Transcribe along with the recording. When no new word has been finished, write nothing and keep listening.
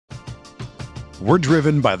We're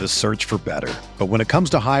driven by the search for better. But when it comes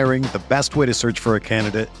to hiring, the best way to search for a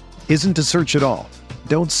candidate isn't to search at all.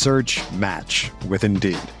 Don't search, match with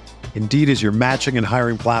Indeed. Indeed is your matching and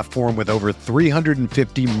hiring platform with over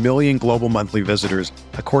 350 million global monthly visitors,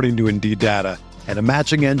 according to Indeed data, and a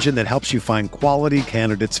matching engine that helps you find quality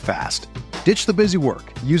candidates fast. Ditch the busy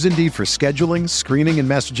work. Use Indeed for scheduling, screening, and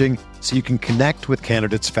messaging so you can connect with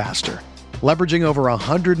candidates faster. Leveraging over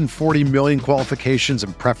 140 million qualifications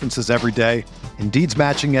and preferences every day, Indeed's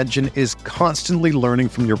matching engine is constantly learning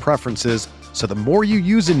from your preferences, so the more you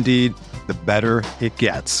use Indeed, the better it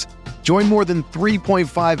gets. Join more than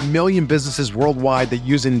 3.5 million businesses worldwide that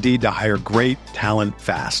use Indeed to hire great talent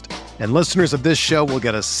fast. And listeners of this show will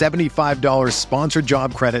get a $75 sponsored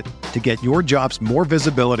job credit to get your jobs more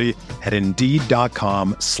visibility at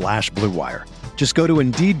Indeed.com/Blue Wire. Just go to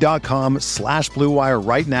Indeed.com/Blue Wire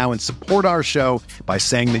right now and support our show by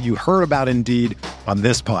saying that you heard about Indeed on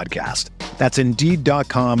this podcast. That's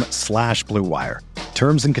Indeed.com/Blue Wire.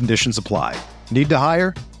 Terms and conditions apply. Need to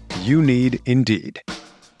hire? You need Indeed.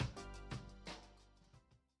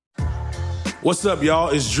 What's up, y'all?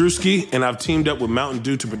 It's Drewski, and I've teamed up with Mountain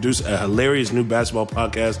Dew to produce a hilarious new basketball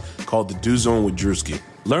podcast called The Dew Zone with Drewski.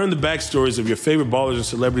 Learn the backstories of your favorite ballers and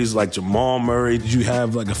celebrities like Jamal Murray. Did you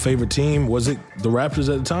have like a favorite team? Was it the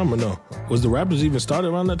Raptors at the time or no? Was the Raptors even started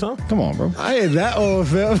around that time? Come on, bro. I ain't that old,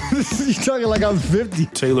 fam. You talking like I'm 50.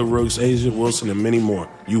 Taylor Rooks, Asia Wilson, and many more.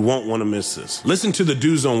 You won't want to miss this. Listen to The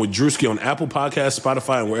Dew Zone with Drewski on Apple Podcasts,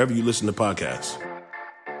 Spotify, and wherever you listen to podcasts.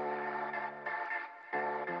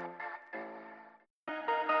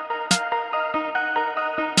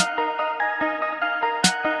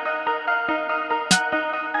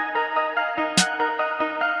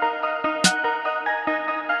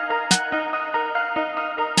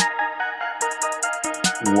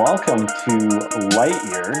 Welcome to Light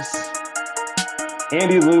Years.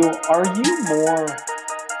 Andy Lou, are you more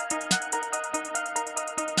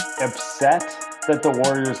upset that the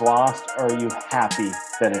Warriors lost, or are you happy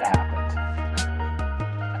that it happened?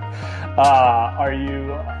 Are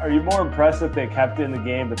you more impressed that they kept it in the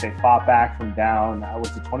game, but they fought back from down,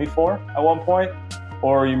 was it 24 at one point?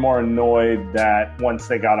 Or are you more annoyed that once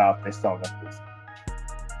they got up, they still got lose?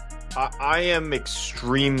 I am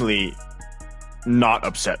extremely not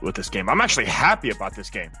upset with this game. I'm actually happy about this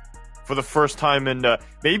game for the first time, and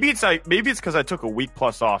maybe it's because I took a week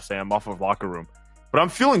plus off, Sam, off of Locker Room, but I'm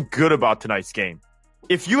feeling good about tonight's game.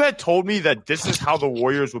 If you had told me that this is how the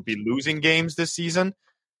Warriors would be losing games this season,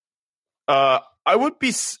 I would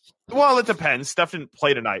be. Well, it depends. Steph didn't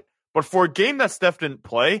play tonight, but for a game that Steph didn't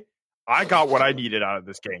play, I got what I needed out of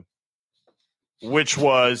this game, which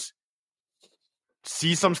was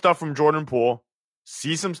see some stuff from Jordan Poole,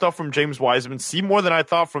 see some stuff from James Wiseman, see more than I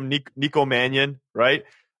thought from Nico Mannion, right?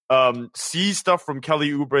 See stuff from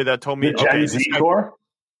Kelly Oubre that told me,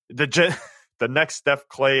 the next Steph,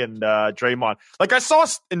 Clay, and Draymond. Like, I saw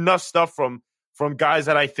enough stuff from guys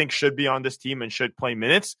that I think should be on this team and should play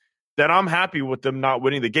minutes that I'm happy with them not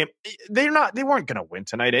winning the game. They weren't going to win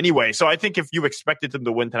tonight anyway. So I think if you expected them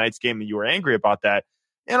to win tonight's game and you were angry about that,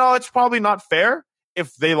 it's probably not fair.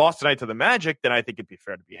 If they lost tonight to the Magic, then I think it'd be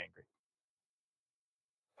fair to be angry.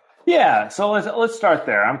 Yeah, so let's start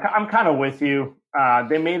there. I'm kind of with you.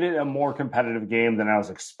 They made it a more competitive game than I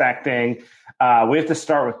was expecting. We have to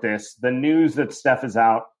start with this. The news that Steph is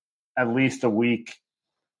out at least a week,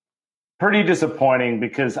 pretty disappointing,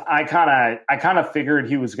 because I kind of figured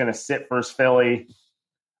he was going to sit versus Philly,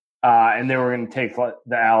 and they were going to take the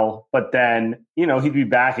L. But then, he'd be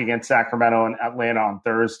back against Sacramento and Atlanta on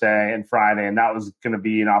Thursday and Friday, and that was going to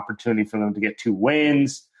be an opportunity for them to get 2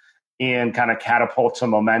 wins and kind of catapult some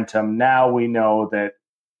momentum. Now we know that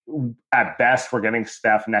at best we're getting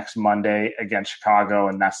Steph next Monday against Chicago,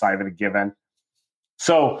 and that's not even a given.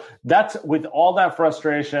 So that's, with all that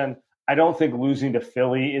frustration, I don't think losing to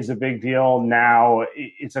Philly is a big deal. Now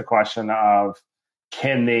it's a question of,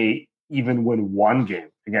 can they even win one game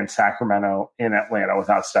against Sacramento in Atlanta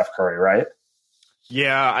without Steph Curry, right?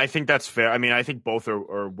 Yeah, I think that's fair. I mean, I think both are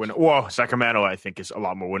winnable. Well, Sacramento, I think, is a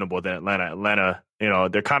lot more winnable than Atlanta. Atlanta,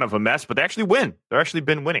 they're kind of a mess, but they actually win. They're actually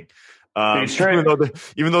been winning. Even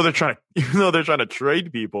though they're trying to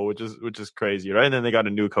trade people, which is crazy, right? And then they got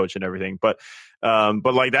a new coach and everything. But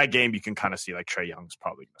like that game, you can kind of see like Trae Young's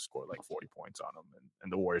probably going to score like 40 points on them,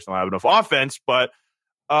 and the Warriors don't have enough offense. But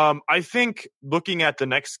I think looking at the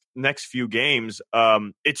next few games,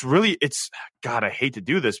 it's God, I hate to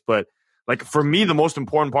do this, but like for me, the most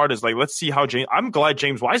important part is like, let's see how I'm glad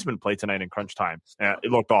James Wiseman played tonight in crunch time.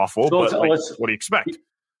 It looked awful, so but what do you expect?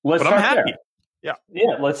 But I'm happy. There.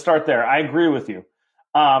 Yeah, let's start there. I agree with you.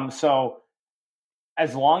 So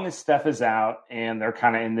as long as Steph is out and they're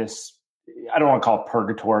kind of in this I don't want to call it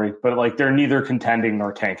purgatory, but like they're neither contending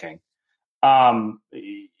nor tanking.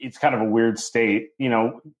 It's kind of a weird state.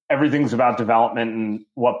 Everything's about development and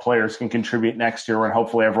what players can contribute next year when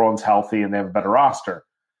hopefully everyone's healthy and they have a better roster.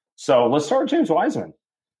 So let's start with James Wiseman.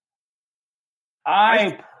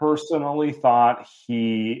 I personally thought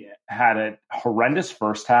he had a horrendous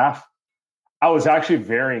first half. I was actually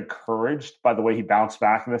very encouraged by the way he bounced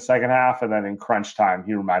back in the second half. And then in crunch time,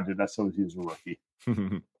 he reminded us that he was a rookie.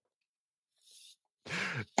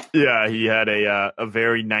 Yeah, he had a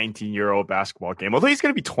very 19-year-old basketball game. Although he's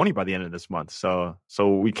going to be 20 by the end of this month. So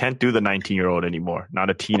we can't do the 19-year-old anymore. Not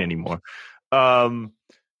a teen anymore.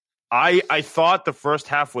 I thought the first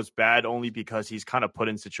half was bad only because he's kind of put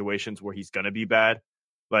in situations where he's going to be bad.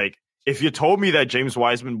 Like, if you told me that James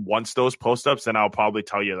Wiseman wants those post-ups, then I'll probably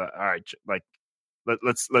tell you that, all right, like,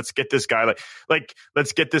 let's get this guy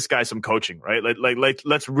let's get this guy some coaching, right?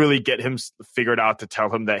 Let's really get him figured out to tell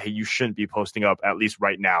him that, hey, you shouldn't be posting up at least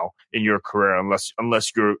right now in your career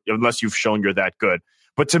unless you've shown you're that good.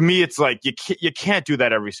 But to me, it's like you can't do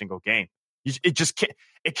that every single game. It just can't.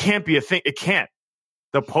 It can't be a thing. It can't.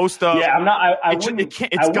 The post up. Yeah, I'm not. I wouldn't.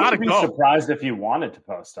 It's got to be go. Surprised if he wanted to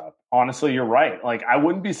post up. Honestly, you're right. Like, I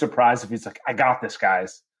wouldn't be surprised if he's like, I got this,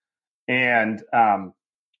 guys. And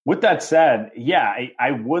with that said, yeah,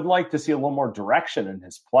 I would like to see a little more direction in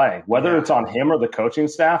his play, whether it's on him or the coaching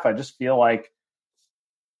staff. I just feel like,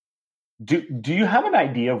 do you have an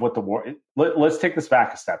idea of what let's take this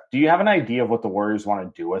back a step. Do you have an idea of what the Warriors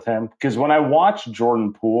want to do with him? Because when I watch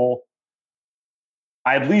Jordan Poole,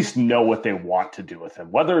 I at least know what they want to do with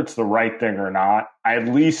him. Whether it's the right thing or not, I at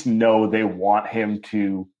least know they want him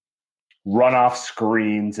to run off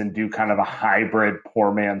screens and do kind of a hybrid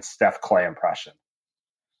poor man Steph Clay impression.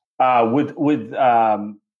 With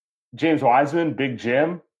James Wiseman, Big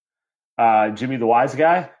Jim, Jimmy the Wise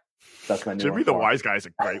Guy. That's my new Jimmy the Wise Guy is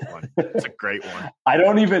a great one. It's a great one. I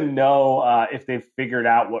don't even know if they've figured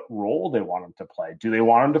out what role they want him to play. Do they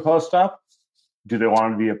want him to post up? Do they want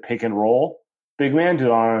him to be a pick and roll big man? Do they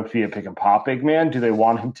want him to be a pick and pop big man? Do they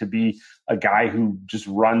want him to be a guy who just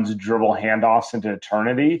runs dribble handoffs into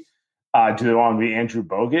eternity? Do they want him to be Andrew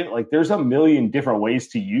Bogut? Like, there's a million different ways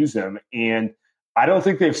to use him. And I don't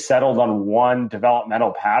think they've settled on one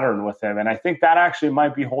developmental pattern with him. And I think that actually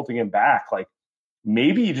might be holding him back. Like,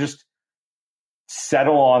 maybe you just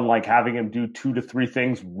settle on like having him do 2 to 3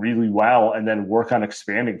 things really well and then work on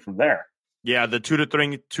expanding from there. Yeah, the two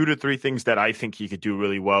to three things that I think he could do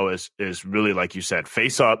really well is really, like you said,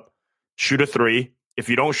 face up, shoot a 3. If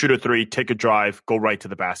you don't shoot a 3, take a drive, go right to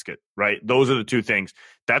the basket, right? Those are the 2 things.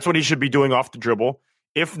 That's what he should be doing off the dribble.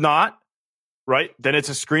 If not, right, then it's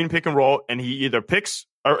a screen pick and roll, and he either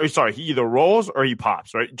rolls or he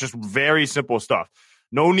pops, right? Just very simple stuff.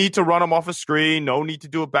 No need to run him off a screen. No need to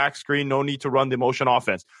do a back screen. No need to run the motion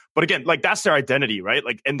offense. But again, like, that's their identity, right?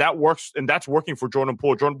 Like, and that works, and that's working for Jordan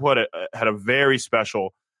Poole. Jordan Poole had a very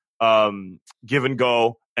special give and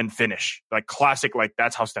go and finish, like classic. Like,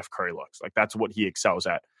 that's how Steph Curry looks. Like, that's what he excels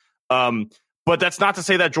at. But that's not to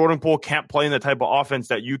say that Jordan Poole can't play in the type of offense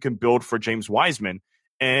that you can build for James Wiseman.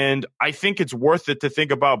 And I think it's worth it to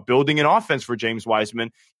think about building an offense for James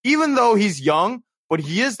Wiseman, even though he's young. But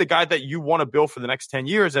he is the guy that you want to build for the next 10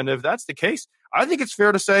 years. And if that's the case, I think it's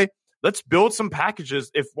fair to say, let's build some packages.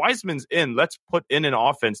 If Wiseman's in, let's put in an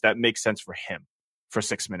offense that makes sense for him for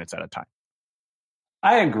 6 minutes at a time.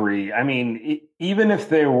 I agree. I mean, even if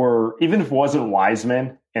it wasn't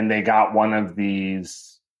Wiseman and they got one of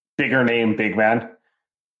these bigger name big men,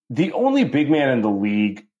 the only big man in the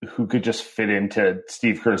league who could just fit into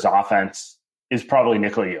Steve Kerr's offense is probably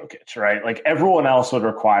Nikola Jokic, right? Like, everyone else would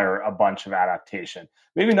require a bunch of adaptation.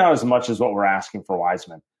 Maybe not as much as what we're asking for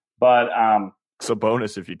Wiseman, but it's a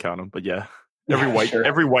bonus if you count him. But yeah, every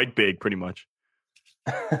white big, pretty much,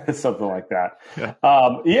 something like that. Yeah.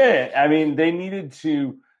 I mean, they needed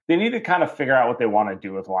to kind of figure out what they want to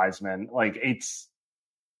do with Wiseman. Like, it's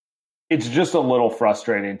just a little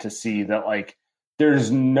frustrating to see that, like,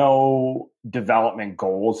 there's no development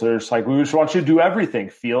goals. There's like, we just want you to do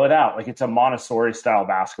everything, feel it out. Like, it's a Montessori style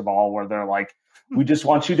basketball where they're like, we just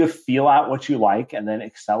want you to feel out what you like and then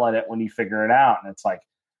excel at it when you figure it out. And it's like,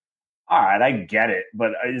 all right, I get it,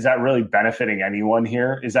 but is that really benefiting anyone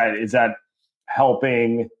here? Is that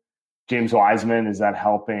helping James Wiseman? Is that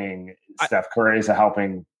helping Steph Curry? Is that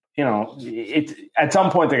helping? At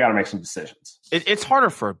some point they got to make some decisions. It's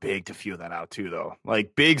harder for a big to feel that out too, though.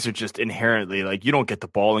 Like, bigs are just inherently, like, you don't get the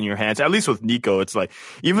ball in your hands. At least with Nico, it's like,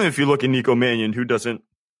 even if you look at Nico Mannion, who doesn't,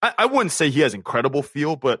 I wouldn't say he has incredible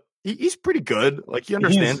feel, but he's pretty good. Like, he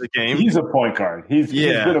understands the game. He's a point guard. He's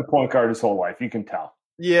been a point guard his whole life. You can tell.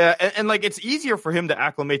 Yeah, and like it's easier for him to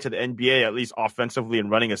acclimate to the NBA, at least offensively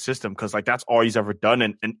and running a system, because like that's all he's ever done,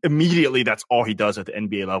 and immediately that's all he does at the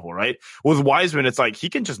NBA level, right? With Wiseman, it's like he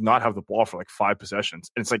can just not have the ball for like 5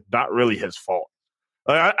 possessions, and it's like not really his fault.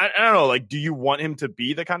 Like, I don't know, like, do you want him to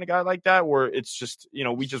be the kind of guy like that, where it's just,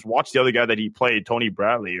 we just watched the other guy that he played, Tony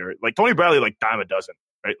Bradley, or like Tony Bradley, like dime a dozen,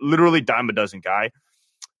 right? Literally dime a dozen guy.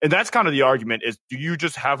 And that's kind of the argument is, do you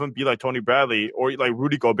just have him be like Tony Bradley or like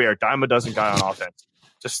Rudy Gobert, dime a dozen guy on offense?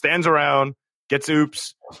 Just stands around, gets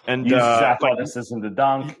oops, and uses athleticism to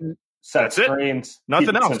dunk, set screens.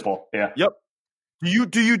 Nothing else. Simple. Yeah. Yep.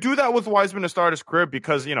 Do you do that with Wiseman to start his career?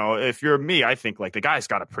 Because, if you're me, I think like the guy's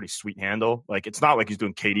got a pretty sweet handle. Like it's not like he's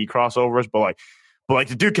doing KD crossovers, but like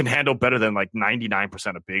the dude can handle better than like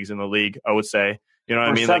 99% of bigs in the league, I would say. You know what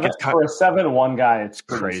I mean? Like it's for a 7-1 guy, it's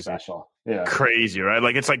pretty crazy. Special. Yeah. Crazy, right?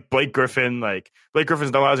 Like it's like Blake Griffin. Like Blake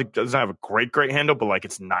Griffin's doesn't have a great handle, but like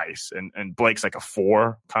it's nice. And Blake's like a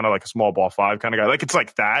 4, kind of like a small ball 5 kind of guy. Like it's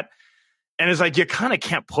like that. And it's like you kind of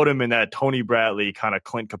can't put him in that Tony Bradley kind of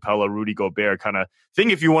Clint Capella, Rudy Gobert kind of thing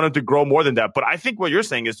if you want him to grow more than that. But I think what you're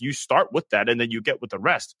saying is you start with that and then you get with the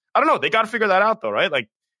rest. I don't know. They got to figure that out though, right? Like,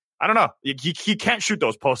 I don't know. He can't shoot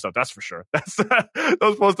those post-ups. That's for sure.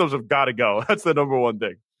 Those post-ups have got to go. That's the number one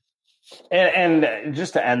thing. And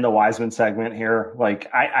just to end the Wiseman segment here, like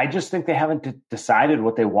I just think they haven't decided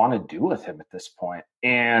what they want to do with him at this point.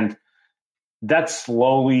 And that's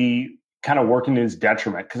slowly kind of working to his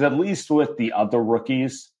detriment, because at least with the other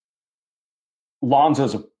rookies,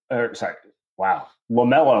 LaMelo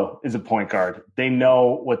is a point guard. They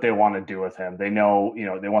know what they want to do with him. They know,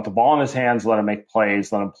 they want the ball in his hands, let him make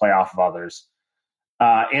plays, let him play off of others.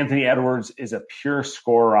 Anthony Edwards is a pure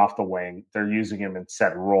scorer off the wing. They're using him in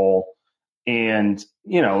set role. And,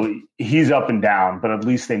 he's up and down, but at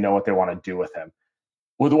least they know what they want to do with him.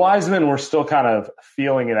 With Wiseman, we're still kind of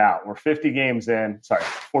feeling it out. We're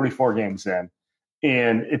 44 games in,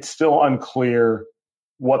 and it's still unclear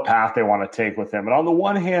what path they want to take with him. And on the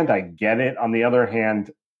one hand, I get it. On the other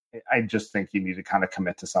hand, I just think you need to kind of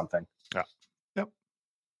commit to something. Yeah. Yep.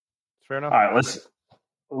 Fair enough. All right, let's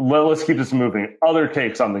keep this moving. Other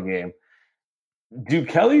takes on the game.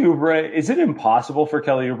 Is it impossible for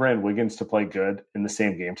Kelly Oubre and Wiggins to play good in the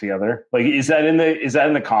same game together? Like, is that in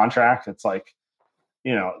the contract? It's like,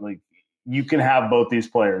 like you can have both these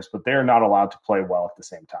players, but they're not allowed to play well at the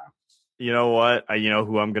same time. You know what? You know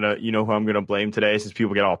who I'm gonna blame today, since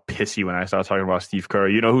people get all pissy when I start talking about Steve Kerr.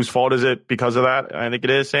 You know whose fault is it because of that? I think it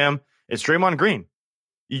is, Sam. It's Draymond Green.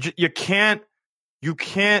 You can't.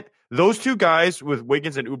 Those two guys with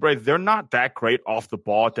Wiggins and Oubre, they're not that great off the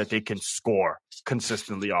ball that they can score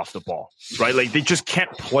consistently off the ball, right? Like they just can't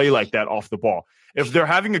play like that off the ball. If they're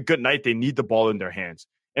having a good night, they need the ball in their hands.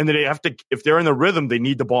 And then they have to, if they're in the rhythm, they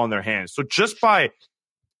need the ball in their hands. So just off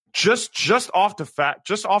the fact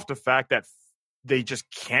that they just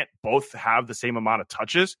can't both have the same amount of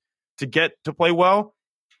touches to get to play well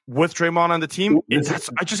with Draymond on the team,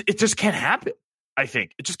 it just can't happen. I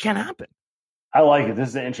think it just can't happen. I like it. This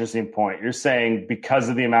is an interesting point. You're saying because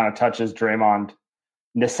of the amount of touches Draymond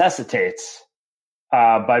necessitates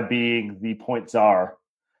by being the point czar,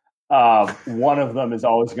 one of them is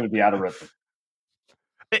always going to be out of rhythm.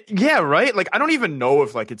 Yeah, right. Like I don't even know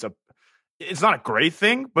if like it's not a great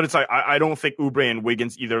thing, but it's like I don't think Oubre and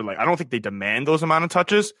Wiggins either. Like I don't think they demand those amount of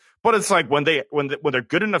touches, but it's like when they're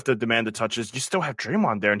good enough to demand the touches, you still have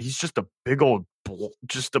Draymond there, and he's just a big old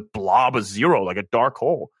just a blob of zero, like a dark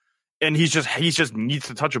hole, and he just needs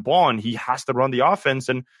to touch a ball, and he has to run the offense,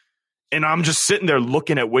 and I'm just sitting there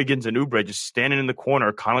looking at Wiggins and Oubre just standing in the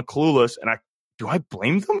corner, kind of clueless, and do I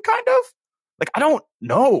blame them? Kind of like I don't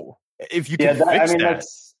know. If you can fix that.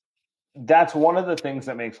 That's one of the things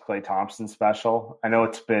that makes Klay Thompson special. I know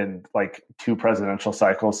it's been like 2 presidential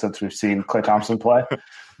cycles since we've seen Klay Thompson play,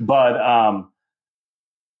 but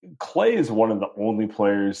Klay is one of the only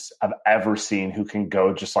players I've ever seen who can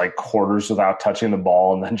go just like quarters without touching the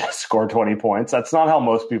ball and then just score 20 points. That's not how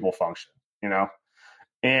most people function,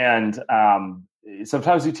 And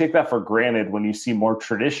sometimes you take that for granted when you see more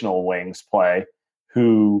traditional wings play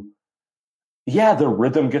who – their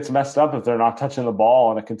rhythm gets messed up if they're not touching the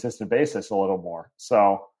ball on a consistent basis a little more.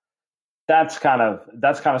 So that's kind of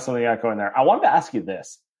something I got going there. I wanted to ask you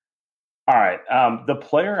this. All right. The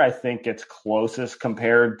player I think gets closest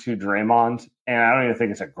compared to Draymond, and I don't even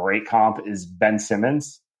think it's a great comp, is Ben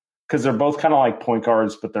Simmons, because they're both kind of like point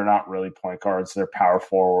guards, but they're not really point guards. They're power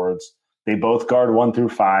forwards. They both guard 1 through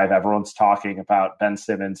 5. Everyone's talking about Ben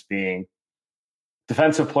Simmons being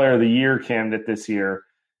Defensive Player of the Year candidate this year.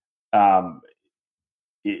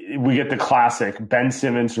 we get the classic Ben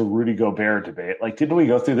Simmons or Rudy Gobert debate. Like, didn't we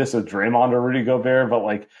go through this with Draymond or Rudy Gobert? But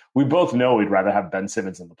like, we both know we'd rather have Ben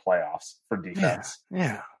Simmons in the playoffs for defense.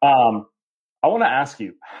 Yeah. I want to ask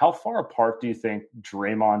you, how far apart do you think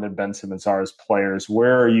Draymond and Ben Simmons are as players?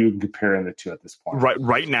 Where are you comparing the two at this point?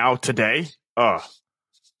 Right now, today?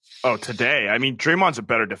 Today. I mean, Draymond's a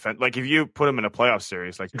better defender. Like, if you put him in a playoff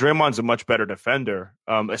series, like, Draymond's a much better defender,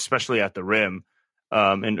 especially at the rim.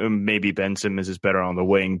 And maybe Ben Simmons is better on the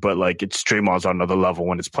wing, but like, it's Draymond's on another level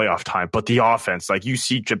when it's playoff time. But the offense, like, you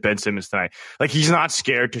see Ben Simmons tonight, like, he's not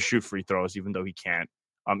scared to shoot free throws, even though he can't.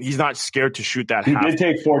 He's not scared to shoot that. He did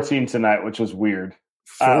take 14 tonight, which was weird.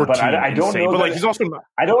 14, but I don't know. But like, he's also not.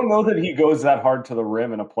 I don't know that he goes that hard to the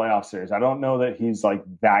rim in a playoff series. I don't know that he's like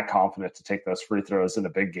that confident to take those free throws in a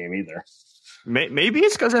big game either. Maybe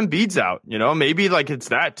it's because Embiid's out. Maybe like it's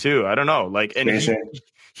that too. I don't know. Like, and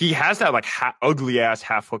he has that like ugly ass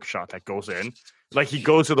half hook shot that goes in. Like, he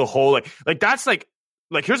goes to the hole. Like that's like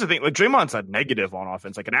here's the thing. Like, Draymond's a negative on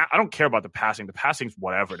offense. Like, and I don't care about the passing. The passing's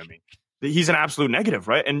whatever to me. He's an absolute negative,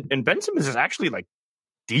 right? And Ben Simmons is actually like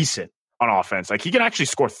decent on offense. Like, he can actually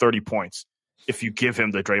score 30 points if you give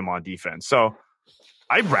him the Draymond defense. So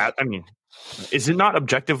I mean, is it not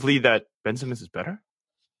objectively that Ben Simmons is better?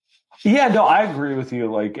 Yeah, no, I agree with you.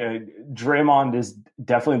 Like, Draymond is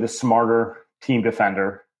definitely the smarter team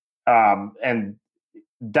defender. And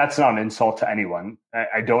that's not an insult to anyone.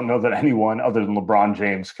 I don't know that anyone other than LeBron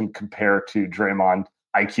James can compare to Draymond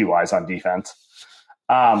IQ-wise on defense.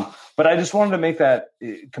 But I just wanted to make that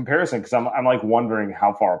comparison because I'm like wondering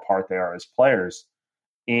how far apart they are as players.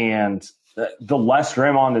 And the less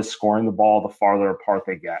Draymond is scoring the ball, the farther apart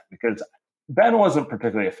they get, because Ben wasn't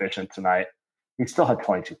particularly efficient tonight. He still had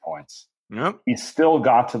 22 points. Yep. He still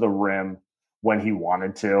got to the rim when he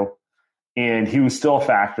wanted to, and he was still a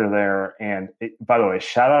factor there. And by the way,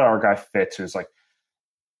 shout out our guy Fitz, who's like,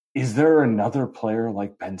 is there another player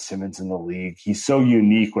like Ben Simmons in the league? He's so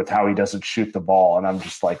unique with how he doesn't shoot the ball. And I'm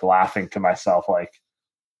just like laughing to myself, like,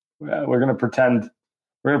 well, we're going to pretend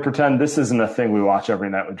this isn't a thing we watch every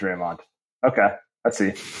night with Draymond. Okay, let's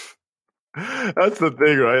see. That's the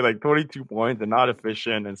thing, right? Like, 22 points and not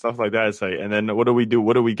efficient and stuff like that. It's like, and then what do we do?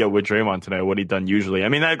 What do we get with Draymond tonight? What he done usually? I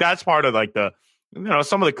mean, that's part of like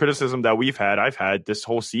some of the criticism that I've had this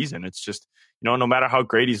whole season. It's just, no matter how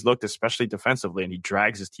great he's looked, especially defensively, and he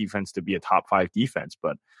drags his defense to be a top 5 defense,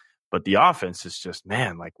 but the offense is just,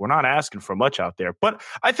 man, like, we're not asking for much out there. But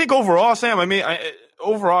I think overall, Sam, I mean,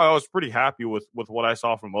 overall, I was pretty happy with what I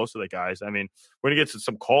saw from most of the guys. I mean, we're going to get to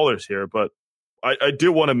some callers here, but I did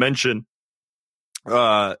want to mention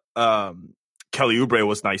Kelly Oubre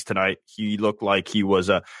was nice tonight. He looked like he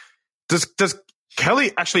was does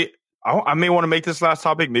Kelly actually, I may want to make this last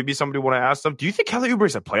topic. Maybe somebody want to ask them. Do you think Kelly Oubre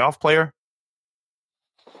is a playoff player?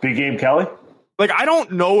 Big game Kelly? Like, I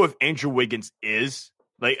don't know if Andrew Wiggins is.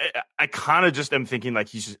 Like, I kind of just am thinking like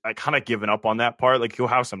I kind of given up on that part. Like, he'll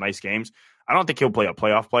have some nice games. I don't think he'll play a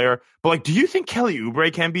playoff player. But like, do you think Kelly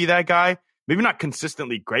Oubre can be that guy? Maybe not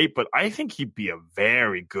consistently great, but I think he'd be a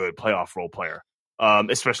very good playoff role player,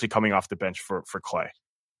 especially coming off the bench for Clay.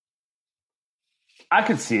 I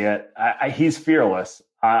could see it. He's fearless.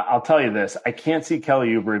 I'll tell you this. I can't see Kelly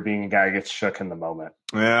Oubre being a guy who gets shook in the moment.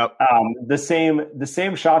 Yeah. The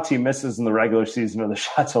same shots he misses in the regular season are the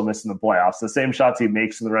shots he'll miss in the playoffs. The same shots he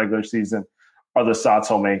makes in the regular season are the shots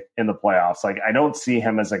he'll make in the playoffs. Like, I don't see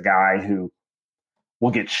him as a guy who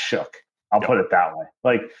will get shook. I'll put it that way.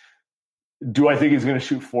 Like, do I think he's going to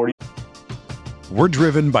shoot 40? We're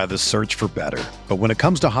driven by the search for better. But when it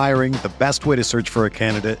comes to hiring, the best way to search for a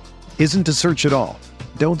candidate isn't to search at all.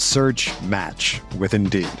 Don't search, match with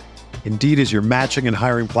Indeed. Indeed is your matching and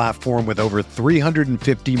hiring platform with over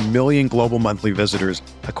 350 million global monthly visitors,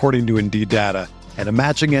 according to Indeed data, and a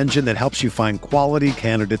matching engine that helps you find quality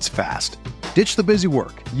candidates fast. Ditch the busy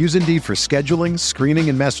work. Use Indeed for scheduling, screening,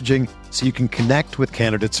 and messaging so you can connect with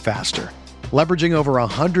candidates faster. Leveraging over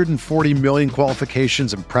 140 million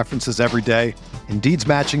qualifications and preferences every day, Indeed's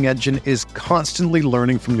matching engine is constantly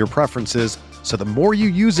learning from your preferences, so the more you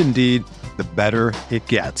use Indeed, the better it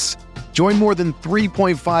gets. Join more than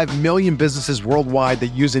 3.5 million businesses worldwide that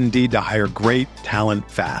use Indeed to hire great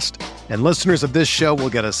talent fast. And listeners of this show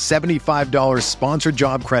will get a $75 sponsored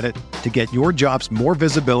job credit to get your jobs more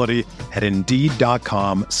visibility at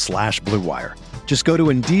Indeed.com/Blue Wire. Just go to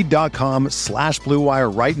Indeed.com/Blue Wire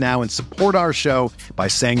right now and support our show by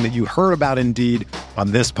saying that you heard about Indeed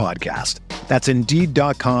on this podcast. That's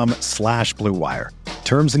Indeed.com/Blue Wire.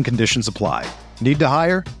 Terms and conditions apply. Need to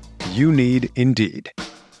hire? You need Indeed.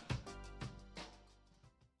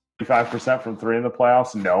 5% from 3 in the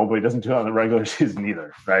playoffs? No, but he doesn't do it on the regular season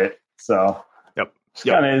either, right? So Yep.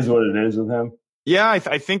 Kind of is what it is with him. Yeah, I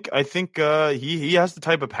think he has the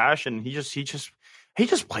type of passion. He just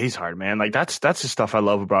plays hard, man. Like that's the stuff I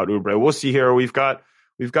love about Oubre. We'll see here. We've got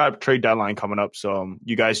trade deadline coming up, so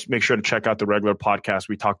you guys make sure to check out the regular podcast.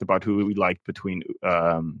 We talked about who we liked between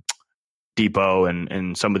Depot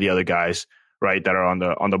and some of the other guys, right, that are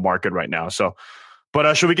on the market right now. So,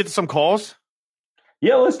 but should we get to some calls?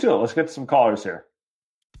 Yeah, let's do it. Let's get to some callers here.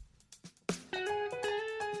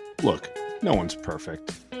 Look, no one's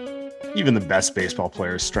perfect. Even the best baseball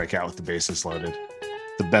players strike out with the bases loaded.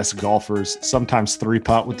 The best golfers sometimes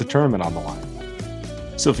three-putt with the tournament on the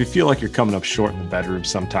line. So if you feel like you're coming up short in the bedroom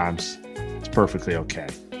sometimes, it's perfectly okay.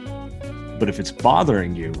 But if it's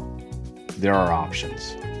bothering you, there are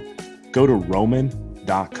options. Go to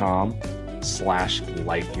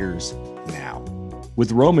roman.com/lightyears now.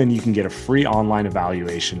 With Roman, you can get a free online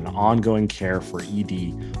evaluation and ongoing care for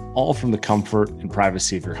ED, all from the comfort and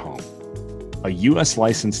privacy of your home. A U.S.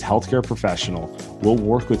 licensed healthcare professional will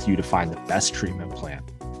work with you to find the best treatment plan.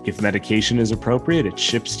 If medication is appropriate, it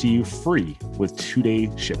ships to you free with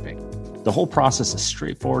 2-day shipping. The whole process is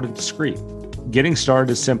straightforward and discreet. Getting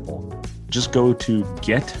started is simple. Just go to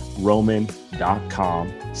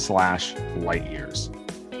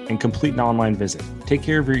getroman.com/lightyears and complete an online visit. Take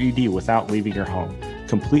care of your ED without leaving your home.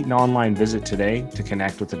 Complete an online visit today to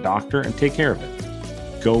connect with a doctor and take care of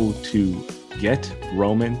it. Go to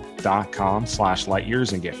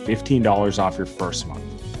getroman.com/lightyears and get $15 off your first month.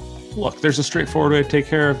 Look, there's a straightforward way to take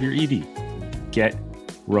care of your ED.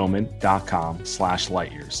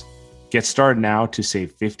 Getroman.com/lightyears. Get started now to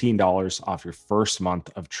save $15 off your first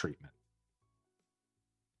month of treatment.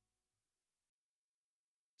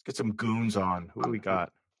 Let's get some goons on. Who do we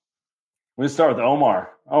got? We start with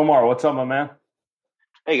Omar. Omar, what's up, my man?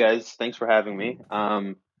 Hey guys, thanks for having me.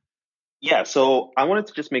 So I wanted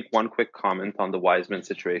to just make one quick comment on the Wiseman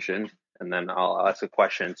situation, and then I'll ask a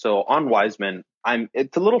question. So on Wiseman,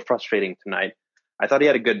 it's a little frustrating tonight. I thought he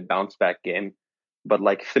had a good bounce back game, but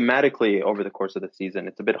like thematically over the course of the season,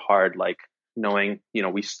 it's a bit hard, like knowing,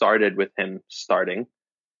 we started with him starting,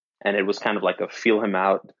 and it was kind of like a feel him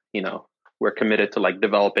out, we're committed to like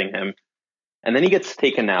developing him. And then he gets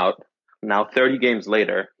taken out. Now 30 games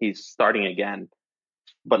later, he's starting again,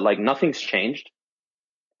 but like nothing's changed.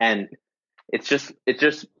 And it just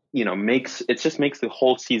makes the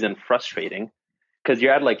whole season frustrating because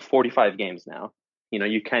you're at like 45 games now.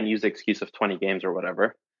 You can't use the excuse of 20 games or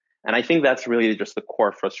whatever. And I think that's really just the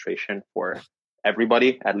core frustration for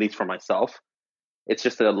everybody, at least for myself. It's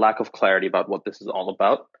just a lack of clarity about what this is all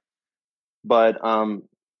about. But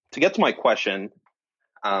to get to my question,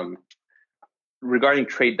 regarding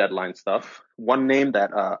trade deadline stuff, one name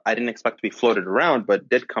that I didn't expect to be floated around but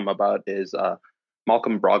did come about is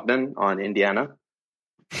Malcolm Brogdon on Indiana.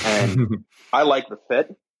 And I like the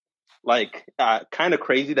fit. Like, kind of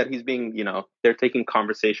crazy that he's being, they're taking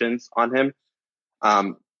conversations on him.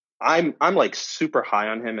 I'm like super high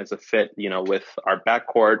on him as a fit, with our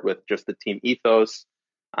backcourt, with just the team ethos,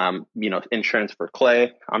 insurance for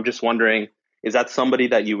Clay. I'm just wondering, is that somebody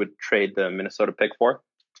that you would trade the Minnesota pick for,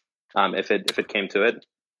 if it came to it?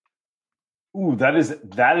 Ooh, that is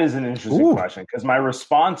an interesting question, because my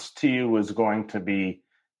response to you was going to be,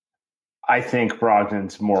 I think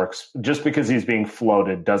Brogdon's more just because he's being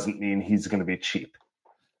floated doesn't mean he's going to be cheap.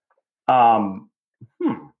 Andy,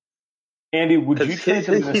 would you trade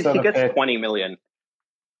the Minnesota he gets pick? $20 million.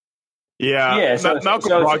 Yeah.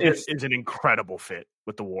 Malcolm Brogdon is an incredible fit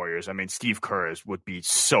with the Warriors. I mean, Steve Kerr would be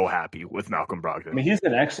so happy with Malcolm Brogdon. I mean, he's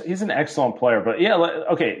an excellent player, but yeah.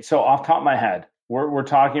 Okay, so off the top of my head, we're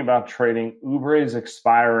talking about trading Oubre's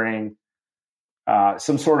expiring,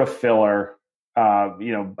 some sort of filler,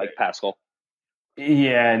 like Pascal.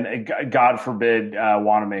 Yeah, and God forbid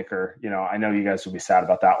Wanamaker. I know you guys would be sad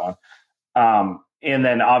about that one. And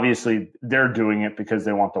then obviously they're doing it because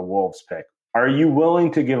they want the Wolves pick. Are you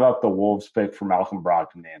willing to give up the Wolves pick for Malcolm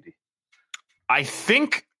Brogdon, Andy? I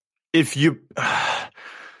think if you,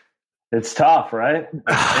 it's tough, right?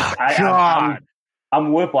 God.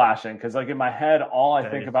 I'm whiplashing because, like, in my head, all I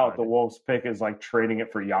think about with the Wolves pick is like trading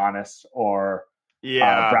it for Giannis or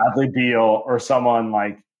Bradley Beal or someone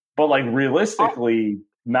like. But like realistically,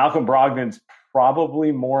 Malcolm Brogdon's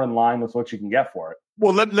probably more in line with what you can get for it.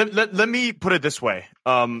 Well, let me put it this way.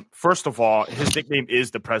 First of all, his nickname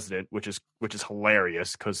is the President, which is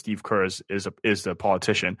hilarious because Steve Kerr is the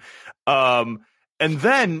politician. And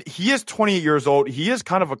then he is 28 years old. He is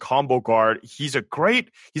kind of a combo guard. He's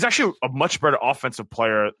actually a much better offensive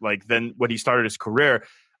player than when he started his career.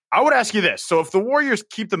 I would ask you this. So if the Warriors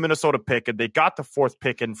keep the Minnesota pick and they got the 4th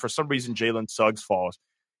pick and for some reason Jalen Suggs falls,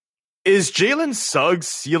 is Jalen Suggs'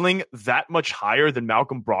 ceiling that much higher than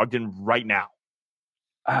Malcolm Brogdon right now?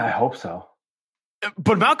 I hope so.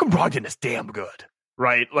 But Malcolm Brogdon is damn good,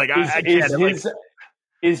 right? Like I can't.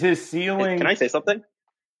 Is his ceiling? Can I say something?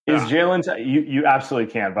 Is Jalen? You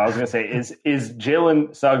absolutely can. But I was going to say, is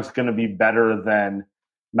Jalen Suggs going to be better than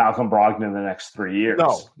Malcolm Brogdon in the next 3 years?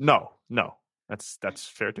 No. That's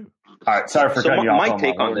fair too. All right, sorry for cutting you off. My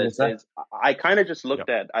take on this is, I kind of just looked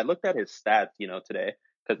at his stats, today,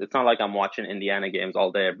 because it's not like I'm watching Indiana games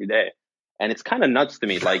all day every day, and it's kind of nuts to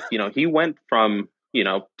me. Like, he went from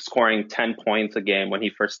scoring 10 points a game when he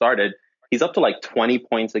first started, he's up to like 20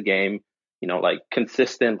 points a game. Like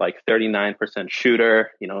consistent, like 39% shooter.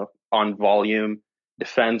 On volume,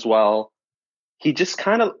 defends well. He just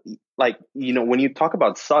kind of like when you talk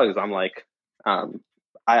about Suggs, I'm like, I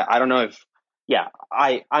don't know if. Yeah,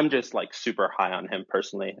 I'm just like super high on him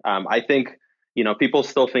personally. I think, people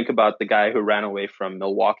still think about the guy who ran away from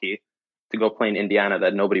Milwaukee to go play in Indiana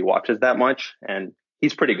that nobody watches that much. And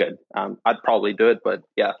he's pretty good. I'd probably do it. But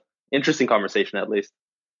yeah, interesting conversation at least.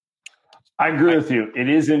 I agree with you. It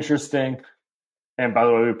is interesting. And by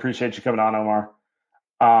the way, we appreciate you coming on, Omar.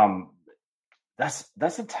 That's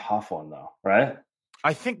a tough one though, right?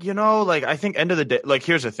 I think, I think end of the day, like,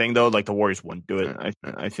 here's the thing though, like the Warriors wouldn't do it.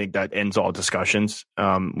 I think that ends all discussions,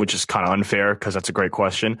 which is kind of unfair because that's a great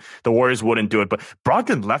question. The Warriors wouldn't do it, but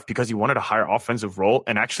Brogdon left because he wanted a higher offensive role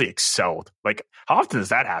and actually excelled. Like, how often does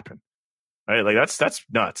that happen? Right? Like that's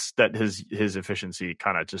nuts that his efficiency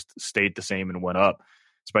kind of just stayed the same and went up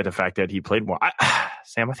despite the fact that he played more.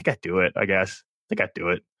 Sam, I think I'd do it, I guess. I think I'd do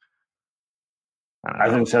it.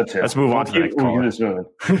 I think so too. Let's move on to the next caller. We'll keep this moving.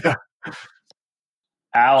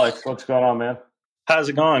 Alex, what's going on, man? How's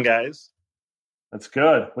it going, guys? That's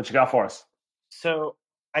good. What you got for us? So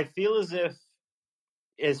I feel as if,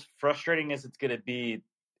 as frustrating as it's going to be,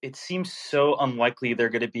 it seems so unlikely they're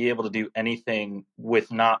going to be able to do anything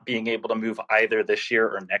with not being able to move either this year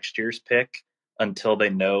or next year's pick until they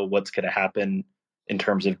know what's going to happen in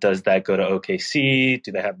terms of, does that go to OKC?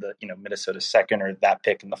 Do they have the Minnesota second or that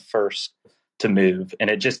pick in the first to move?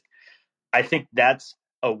 And I think that's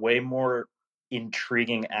a way more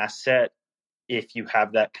intriguing asset if you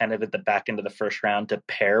have that kind of at the back end of the first round to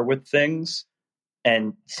pair with things.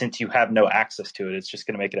 And since you have no access to it, it's just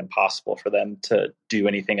going to make it impossible for them to do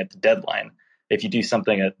anything at the deadline. If you do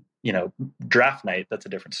something at, draft night, that's a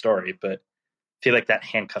different story, but I feel like that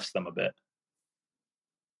handcuffs them a bit.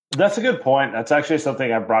 That's a good point. That's actually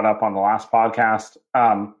something I brought up on the last podcast.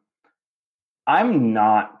 I'm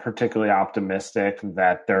not particularly optimistic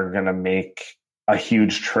that they're going to make a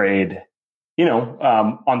huge trade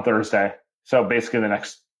on Thursday. So basically the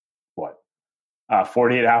next,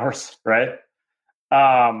 48 hours, right?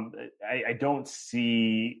 I don't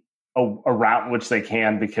see a route in which they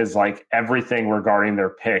can, because like everything regarding their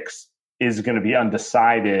picks is going to be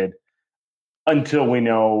undecided until we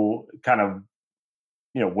know kind of,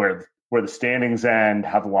 where the standings end,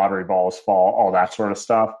 how the lottery balls fall, all that sort of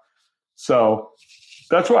stuff. So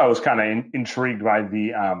that's why I was kind of intrigued by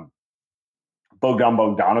the Bogdan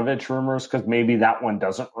Bogdanovic rumors, because maybe that one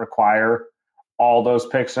doesn't require all those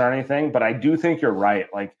picks or anything. But I do think you're right.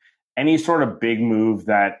 Like any sort of big move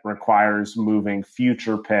that requires moving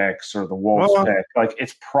future picks or the Wolves pick, like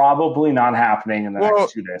it's probably not happening in the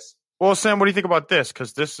next 2 days. Well, Sam, what do you think about this?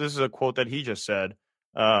 Because this is a quote that he just said.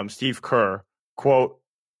 Steve Kerr, quote,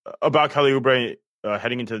 about Kelly Oubre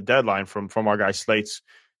heading into the deadline from our guy Slate's.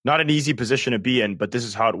 Not an easy position to be in, but this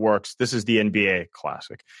is how it works. This is the NBA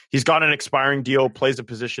classic. He's got an expiring deal, plays a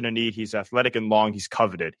position of need. He's athletic and long. He's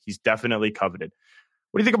coveted. He's definitely coveted.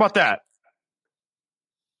 What do you think about that?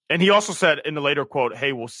 And he also said in the later quote,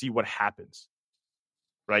 hey, we'll see what happens.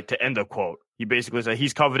 Right? To end the quote. He basically said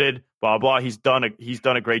he's coveted, blah, blah. He's done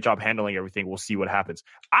a great job handling everything. We'll see what happens.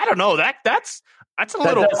 I don't know. That's a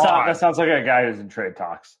little odd. That sounds like a guy who's in trade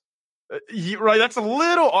talks. Right, that's a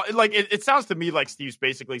little like it sounds to me like Steve's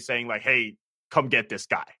basically saying like, "Hey, come get this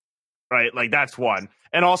guy," right? Like that's one,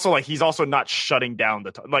 and also like he's also not shutting down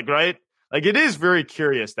the right. Like it is very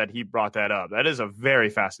curious that he brought that up. That is a very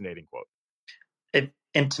fascinating quote.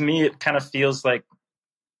 And to me, it kind of feels like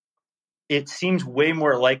it seems way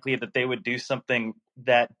more likely that they would do something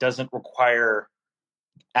that doesn't require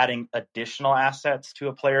adding additional assets to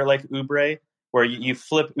a player like Oubre, where you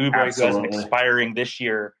flip Oubre, who has an expiring this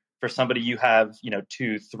year, for somebody you have,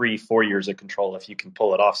 2, 3, 4 years of control if you can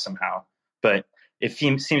pull it off somehow. But it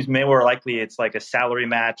seems more likely it's like a salary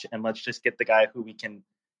match, and let's just get the guy who we can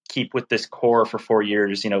keep with this core for 4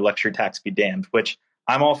 years, luxury tax be damned, which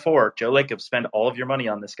I'm all for. Joe Lacob, spend all of your money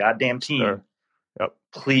on this goddamn team. Sure. Yep.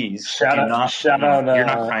 Please. Shout out. You're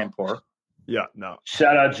not crying poor. Yeah, no.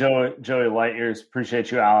 Shout out Joey Lightyears.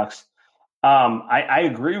 Appreciate you, Alex. I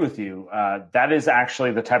agree with you. That is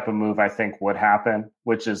actually the type of move I think would happen,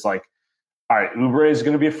 which is like all right, Oubre is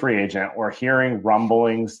going to be a free agent. We're hearing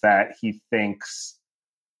rumblings that he thinks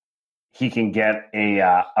he can get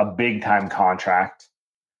a big time contract,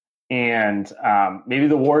 and maybe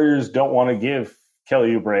the Warriors don't want to give Kelly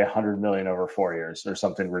Oubre $100 million over 4 years or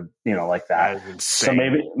something, like that. So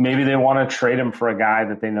maybe they want to trade him for a guy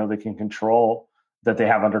that they know they can control, that they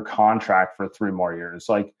have under contract for 3 more years.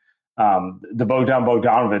 Like the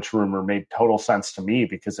Bogdanovich rumor made total sense to me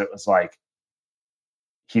because it was like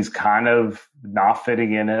he's kind of not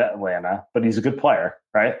fitting in at Atlanta, but he's a good player,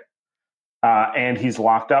 right? And he's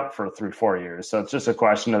locked up for 3-4 years. So it's just a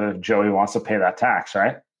question of if Joey wants to pay that tax,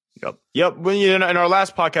 right? Yep. When in our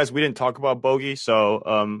last podcast, we didn't talk about Bogey,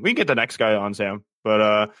 so we can get the next guy on, Sam.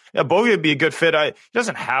 But Bogey would be a good fit. He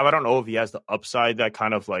doesn't have, I don't know if he has the upside that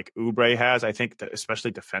kind of like Oubre has. I think that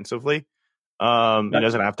especially defensively, he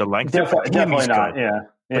doesn't have the length. Definitely not. Yeah.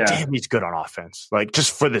 But damn, he's good on offense. Like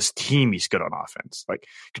just for this team, he's good on offense. Like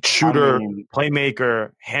shooter,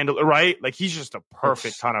 playmaker, handler, right? Like he's just a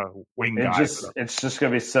perfect kind of wing guy. It's just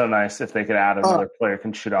gonna be so nice if they could add another player who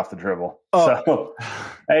can shoot off the dribble. So,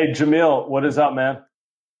 hey, Jamil, what is up, man?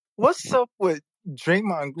 What's up with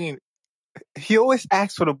Draymond Green? He always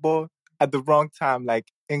asks for the ball at the wrong time, like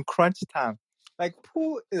in crunch time. Like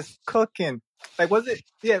Poole is cooking. Like was it?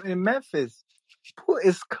 Yeah, in Memphis, Poole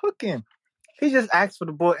is cooking. He just asks for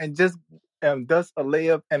the ball and just does a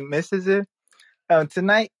layup and misses it.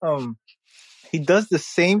 Tonight, he does the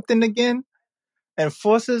same thing again and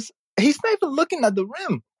forces. He's not even looking at the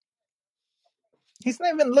rim.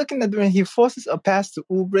 He forces a pass to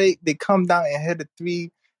Oubre. They come down and hit a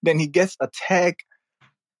 3. Then he gets a tag.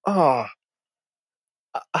 Oh,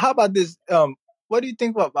 how about this? What do you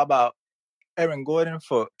think about Aaron Gordon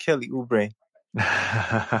for Kelly Oubre?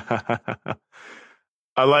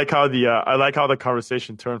 I like how the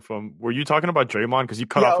conversation turned from. Were you talking about Draymond? Because you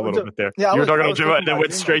cut off a little bit there. Yeah, you were talking about Draymond, and then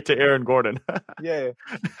went straight to Aaron Gordon. Yeah.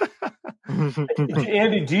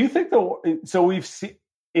 Andy, do you think so? We've seen.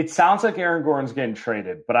 It sounds like Aaron Gordon's getting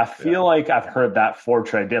traded, but I feel like I've heard that 4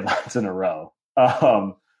 trade deadlines in a row.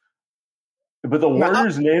 But the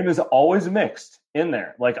Warriors' name is always mixed in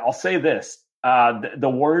there. Like I'll say this: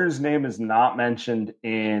 the Warriors' name is not mentioned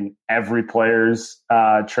in every player's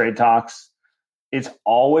trade talks. It's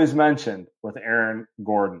always mentioned with Aaron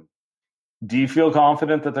Gordon. Do you feel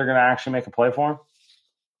confident that they're going to actually make a play for him?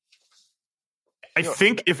 I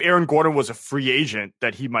think if Aaron Gordon was a free agent,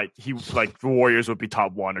 that the Warriors would be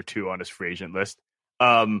top 1 or 2 on his free agent list.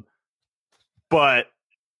 But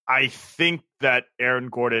I think that Aaron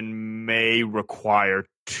Gordon may require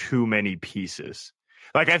too many pieces.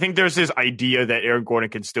 Like I think there's this idea that Aaron Gordon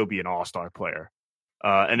can still be an all-star player.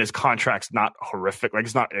 And his contract's not horrific. Like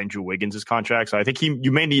it's not Andrew Wiggins' contract. So I think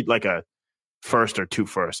you may need like a first or 2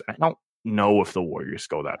 firsts. I don't know if the Warriors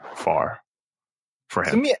go that far for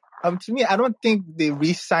him. To me, I don't think they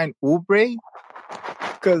re-signed Oubre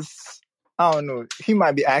because I don't know. He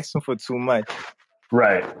might be asking for too much.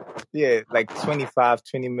 Right. Yeah, like 25,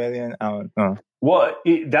 20 million. I don't know. Well,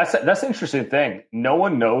 that's an interesting thing. No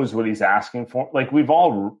one knows what he's asking for. Like we've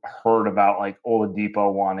all heard about like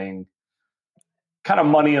Oladipo wanting kind of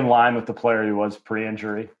money in line with the player he was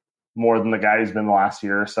pre-injury, more than the guy who's been the last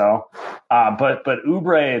year or so. But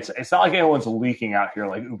Oubre, it's not like anyone's leaking out here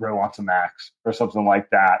like Oubre wants a max or something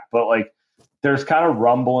like that. But like there's kind of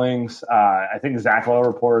rumblings. I think Zach Lowe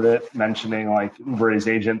reported it, mentioning like Oubre's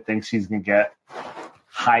agent thinks he's going to get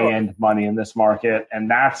high-end money in this market,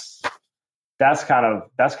 and that's kind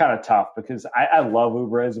of tough because I love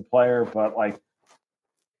Oubre as a player, but like.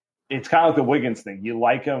 It's kind of like the Wiggins thing. You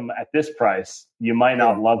like him at this price, you might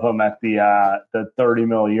not love him at the $30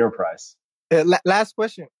 million a year price. Last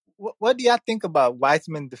question: what do y'all think about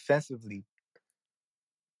Wiseman defensively?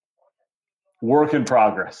 Work in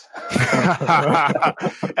progress.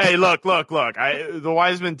 Hey, look! The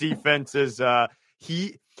Wiseman defense is I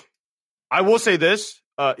will say this: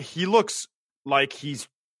 he looks like he's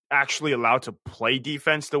actually allowed to play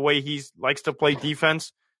defense the way he likes to play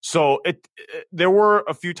defense. So there were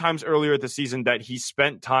a few times earlier this season that he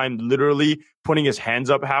spent time literally putting his hands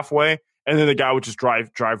up halfway, and then the guy would just drive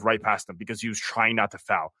right past him because he was trying not to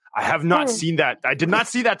foul. I have not seen that. I did not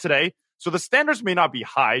see that today. So the standards may not be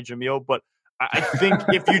high, Jamil, but I think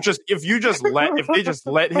if they just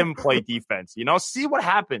let him play defense, see what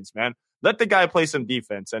happens, man. Let the guy play some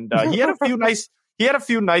defense, and he had a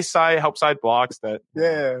few nice help side blocks that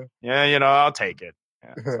I'll take it.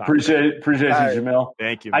 Yeah, appreciate you, Jamil.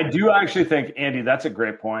 Thank you. Man. I do actually think, Andy, that's a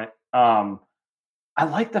great point. I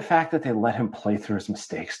like the fact that they let him play through his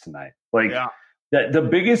mistakes tonight. Like the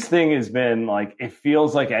biggest thing has been like it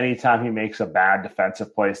feels like anytime he makes a bad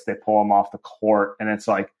defensive place, they pull him off the court, and it's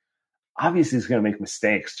like obviously he's going to make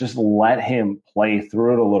mistakes. Just let him play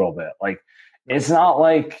through it a little bit. Like, it's not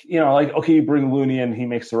like, like, okay, you bring Looney in, he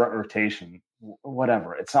makes the rotation,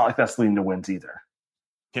 whatever. It's not like that's leading to wins either.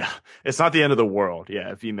 Yeah, it's not the end of the world.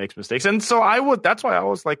 Yeah, if he makes mistakes, and so that's why I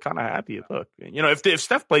was like kind of happy. Look, if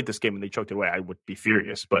Steph played this game and they choked it away, I would be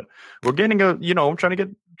furious. But we're getting I'm trying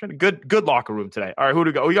to get good locker room today. All right, who do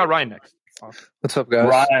we go? We got Ryan next. What's up, guys?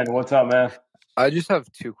 Ryan, what's up, man? I just have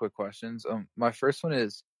two quick questions. My first one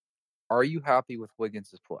is, are you happy with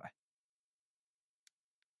Wiggins' play?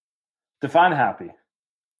 Define happy.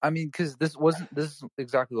 I mean, because this is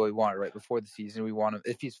exactly what we wanted, right? Before the season, we want him,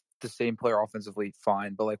 if he's the same player offensively,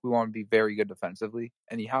 fine, but like we want him to be very good defensively,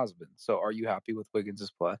 and he has been. So, are you happy with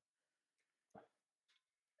Wiggins' play?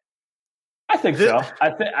 I think so.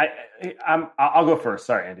 I'll go first.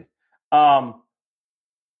 Sorry, Andy.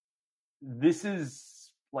 This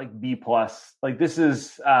is like B plus. Like this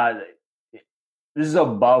is above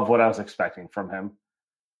what I was expecting from him.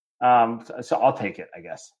 So I'll take it, I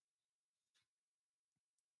guess.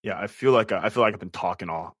 Yeah, I feel like I've been talking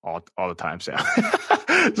all the time, Sam.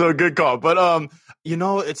 So good call. But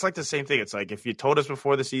it's like the same thing. It's like if you told us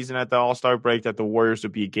before the season at the All-Star break that the Warriors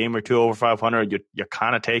would be a game or two over 500, you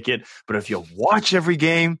kind of take it. But if you watch every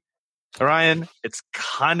game, Ryan, it's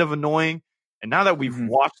kind of annoying. And now that we've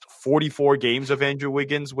watched 44 games of Andrew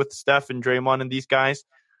Wiggins with Steph and Draymond and these guys,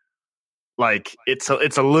 like it's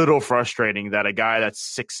a little frustrating that a guy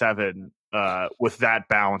that's 6'7" with that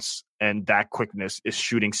bounce and that quickness is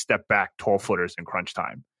shooting step back 12-footers in crunch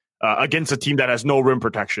time against a team that has no rim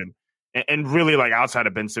protection and really like outside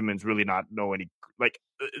of Ben Simmons really not know any like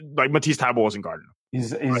Matisse Thybulle wasn't guarding him.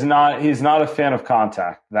 He's not a fan of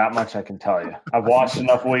contact. That much I can tell you. I've watched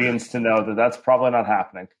enough Wiggins to know that that's probably not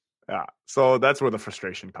happening. Yeah, so that's where the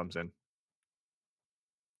frustration comes in.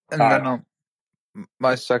 And then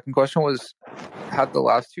my second question was, have the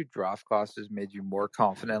last two draft classes made you more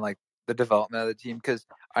confident, like the development of the team? Because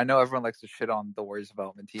I know everyone likes to shit on the Warriors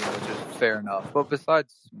development team, which is fair enough. But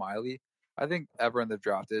besides Smiley, I think everyone in the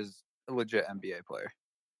draft is a legit NBA player.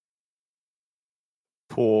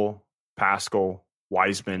 Poole, Pascal,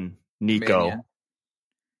 Wiseman, Nico. Yeah.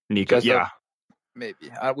 Maybe. We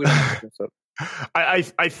don't know what's up. I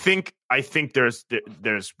think there's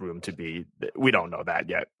room to be. We don't know that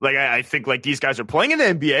yet. Like I think like these guys are playing in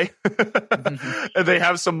the NBA, and they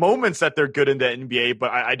have some moments that they're good in the NBA.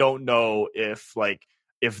 But I don't know if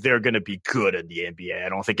they're going to be good in the NBA. I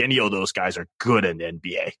don't think any of those guys are good in the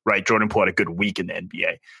NBA. Right? Jordan Poole had a good week in the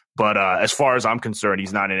NBA, but as far as I'm concerned,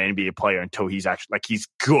 he's not an NBA player until he's actually he's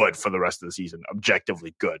good for the rest of the season,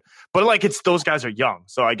 objectively good. But it's those guys are young,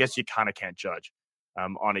 so I guess you kind of can't judge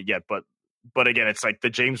on it yet. But again, it's like the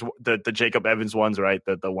Jacob Evans ones, right?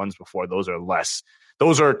 The ones before, those are less.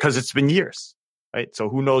 Those are because it's been years, right? So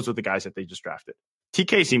who knows with the guys that they just drafted?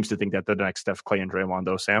 TK seems to think that they're the next Steph, Clay, and Draymond,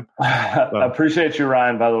 though, Sam. I appreciate you,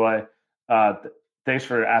 Ryan, by the way. Thanks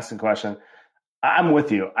for asking the question. I'm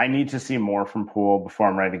with you. I need to see more from Poole before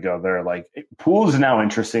I'm ready to go there. Like, Poole is now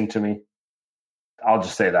interesting to me. I'll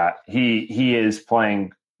just say that. He is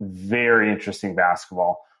playing very interesting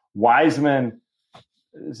basketball. Wiseman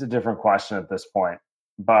is a different question at this point,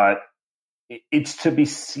 but it's to be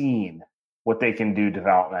seen what they can do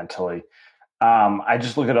developmentally. I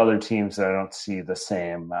just look at other teams that I don't see the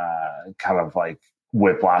same kind of like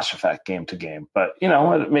whiplash effect game to game. But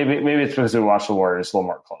maybe it's because we watch the Warriors a little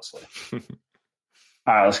more closely.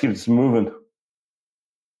 All right, let's keep this moving.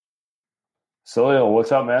 Salil,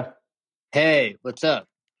 what's up, man? Hey, what's up?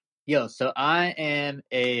 Yo, so I am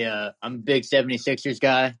I'm a big 76ers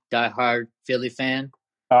guy, diehard Philly fan.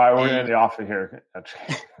 All right, we're going to off of here. Well,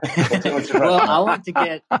 I want to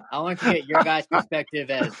get your guys' perspective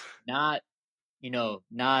as not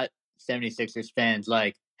 76ers fans.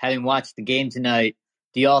 Like, having watched the game tonight,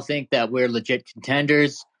 do y'all think that we're legit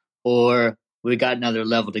contenders or we got another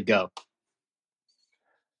level to go?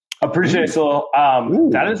 Appreciate it,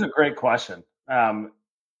 Salil. That is a great question. I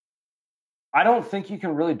don't think you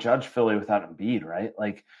can really judge Philly without Embiid, right?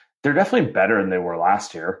 Like, they're definitely better than they were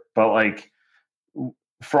last year, but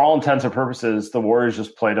for all intents and purposes, the Warriors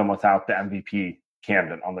just played them without the MVP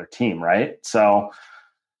candidate on their team, right? So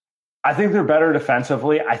I think they're better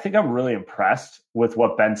defensively. I think I'm really impressed with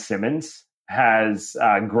what Ben Simmons has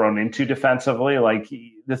grown into defensively. Like,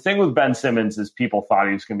 the thing with Ben Simmons is people thought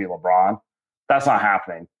he was going to be LeBron. That's not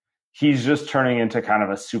happening. He's just turning into kind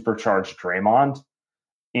of a supercharged Draymond.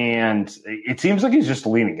 And it seems like he's just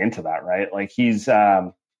leaning into that, right? Like he's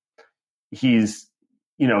kind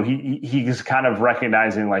of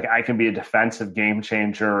recognizing like I can be a defensive game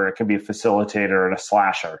changer, or it can be a facilitator and a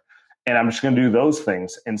slasher. And I'm just going to do those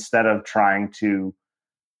things instead of trying to,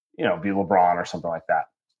 be LeBron or something like that.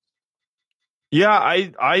 Yeah,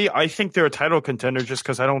 I think they're a title contender just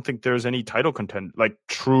because I don't think there's any title contender, like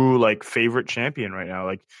true like favorite champion right now.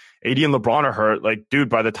 Like AD and LeBron are hurt. Like, dude,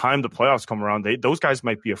 by the time the playoffs come around, those guys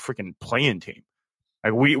might be a freaking play-in team.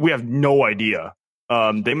 Like we have no idea.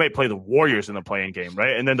 They might play the Warriors in the play-in game,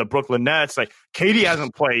 right? And then the Brooklyn Nets. Like KD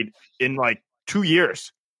hasn't played in like 2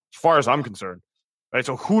 years, as far as I'm concerned. Right,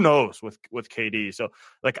 so who knows with KD? So,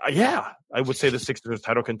 like, yeah, I would say the Sixers are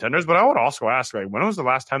title contenders, but I would also ask, like, when was the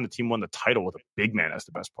last time the team won the title with a big man as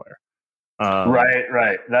the best player?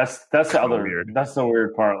 Right. That's the other weird. That's the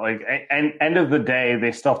weird part. Like, and end of the day,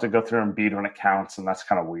 they still have to go through and beat when it counts, and that's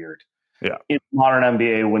kind of weird. Yeah, in modern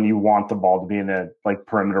NBA, when you want the ball to be in a like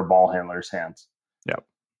perimeter ball handler's hands. Yeah,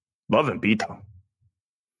 love Embiid though.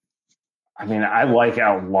 I mean, I like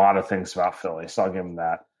a lot of things about Philly, so I'll give him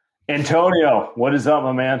that. Antonio, what is up,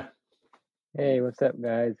 my man? Hey, what's up,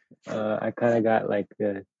 guys? I kind of got like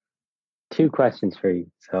 2 questions for you.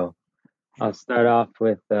 So I'll start off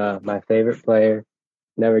with my favorite player.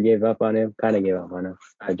 Never gave up on him. Kind of gave up on him.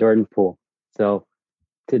 Jordan Poole. So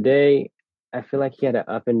today, I feel like he had an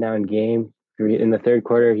up and down game. In the third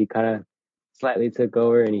quarter, he kind of slightly took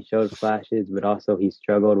over and he showed flashes, but also he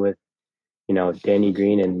struggled with, Danny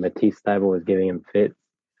Green and Matisse Thybulle was giving him fits.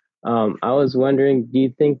 I was wondering, do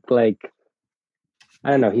you think I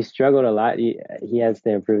don't know, he struggled a lot. He has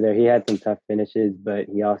to improve there. He had some tough finishes, but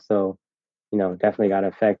he also, definitely got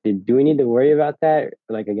affected. Do we need to worry about that,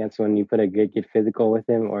 like against when you put a good get physical with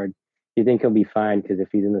him, or do you think he'll be fine because if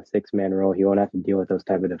he's in the 6-man role, he won't have to deal with those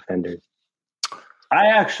type of defenders? I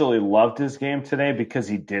actually loved his game today because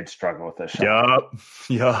he did struggle with this shot.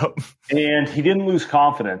 Yup. And he didn't lose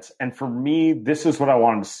confidence. And for me, this is what I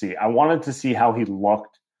wanted to see. I wanted to see how he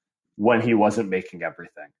looked when he wasn't making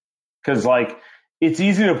everything. Because, like, it's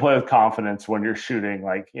easy to play with confidence when you're shooting,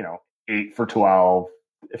 8 for 12,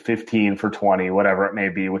 15 for 20, whatever it may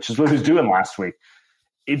be, which is what he was doing last week.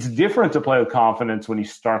 It's different to play with confidence when you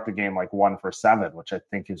start the game like 1 for 7, which I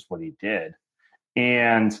think is what he did.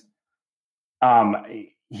 And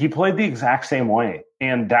he played the exact same way.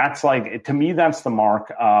 And that's to me, that's the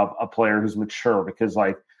mark of a player who's mature because,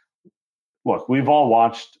 look, we've all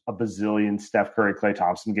watched a bazillion Steph Curry, Klay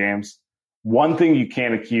Thompson games. One thing you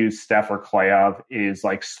can't accuse Steph or Klay of is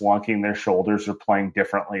slunking their shoulders or playing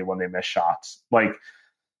differently when they miss shots.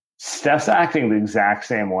 Steph's acting the exact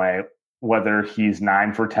same way, whether he's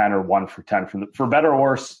 9 for 10 or 1 for 10 for better or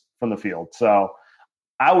worse from the field. So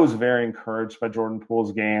I was very encouraged by Jordan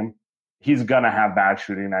Poole's game. He's going to have bad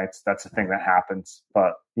shooting nights. That's the thing that happens.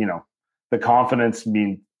 But, the confidence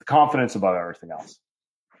above everything else.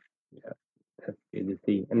 Yeah, that's good to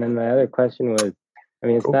see. And then my other question was,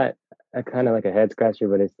 it's not a kind of like a head scratcher,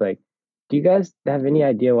 but it's like, do you guys have any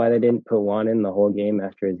idea why they didn't put Juan in the whole game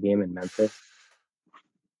after his game in Memphis?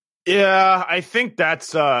 Yeah, I think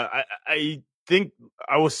that's I think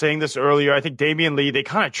I was saying this earlier. I think Damian Lee, they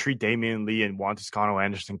kind of treat Damian Lee and Juan Toscano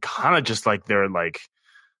Anderson kind of just like they're like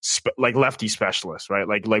lefty specialists, right?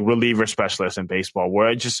 Like reliever specialists in baseball, where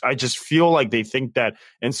I just feel like they think that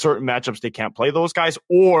in certain matchups they can't play those guys,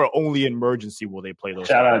 or only in emergency will they play those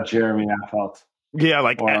Shout guys. out Jeremy Affeldt. Yeah,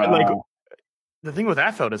 the thing with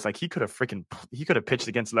Affeldt is he could have pitched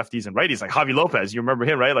against lefties and righties like Javi Lopez. You remember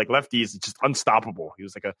him, right? Like lefties, just unstoppable. He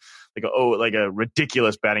was like a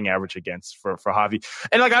ridiculous batting average against for Javi.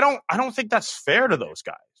 And I don't think that's fair to those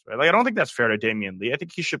guys, right? I don't think that's fair to Damian Lee. I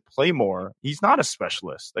think he should play more. He's not a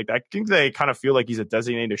specialist. I think they kind of feel like he's a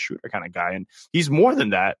designated shooter kind of guy, and he's more than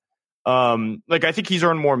that. I think he's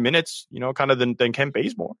earned more minutes, kind of than Kent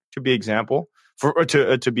Bazemore, to be example.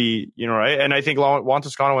 To be, right? And I think Juan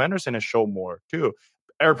Toscano Anderson has shown more too.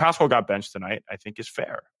 Eric Pascal got benched tonight, I think is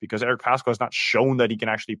fair because Eric Pascal has not shown that he can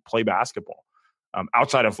actually play basketball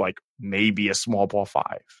outside of maybe a small ball 5.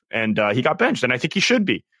 And he got benched, and I think he should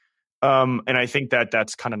be. And I think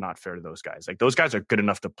that's kind of not fair to those guys. Those guys are good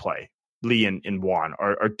enough to play. Lee and Juan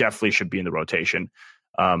are definitely should be in the rotation.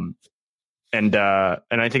 And I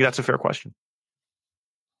think that's a fair question.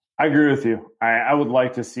 I agree with you. I would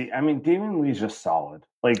like to see. Damian Lee's just solid.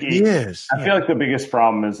 He is. I feel like the biggest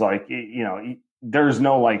problem is there's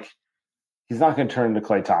no he's not going to turn into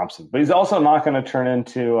Klay Thompson, but he's also not going to turn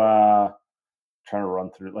into trying to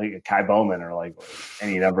run through a Kai Bowman or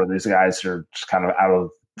any number of these guys who are just kind of out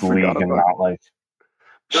of the league and not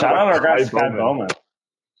shout out our guy Kai Bowman.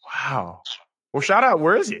 Wow. Well, shout out.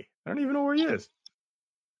 Where is he? I don't even know where he is.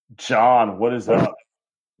 John, what is up?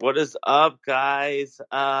 What is up, guys?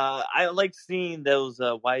 I like seeing those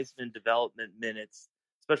Wiseman development minutes,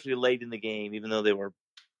 especially late in the game, even though they were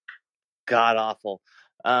god awful.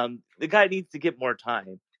 The guy needs to get more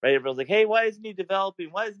time, right? Everyone's like, "Hey, why isn't he developing?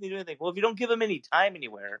 Why isn't he doing anything?" Well, if you don't give him any time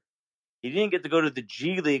anywhere, He didn't get to go to the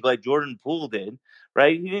G League like Jordan Poole did,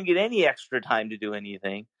 right? He didn't get any extra time to do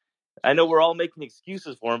anything. I know we're all making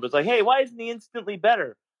excuses for him, but it's like, hey, why isn't he instantly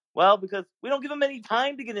better? Well, because we don't give him any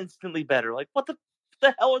time to get instantly better. Like, what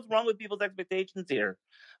the hell is wrong with people's expectations here?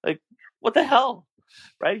 Like, what the hell?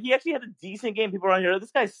 Right? He actually had a decent game. People around here,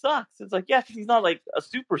 this guy sucks. It's like, yeah, because he's not like a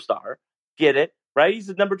superstar. Get it? Right? He's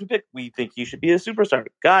the number 2 pick. We think he should be a superstar.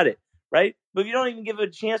 Got it. Right? But if you don't even give him a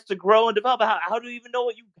chance to grow and develop, how do you even know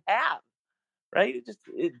what you have? Right?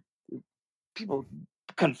 People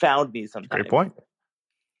confound me sometimes. Great point.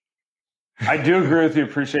 I do agree with you.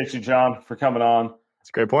 Appreciate you, John, for coming on. That's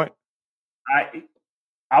a great point.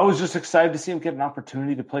 I was just excited to see him get an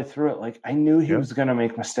opportunity to play through it. Like, I knew he was going to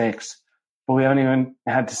make mistakes, but we haven't even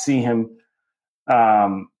had to see him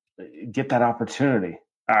get that opportunity.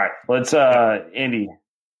 All right, let's Andy,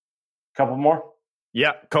 couple more.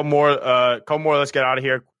 Yeah, couple more. Let's get out of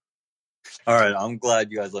here. All right, I'm glad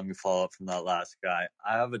you guys let me follow up from that last guy.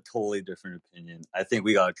 I have a totally different opinion. I think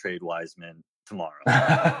we got to trade Wiseman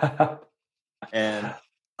tomorrow. And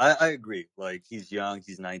I agree. Like, he's young,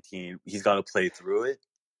 he's 19, he's got to play through it.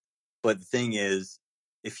 But the thing is,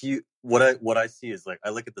 what I see is, like,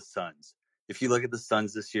 I look at the Suns. If you look at the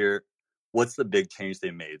Suns this year, what's the big change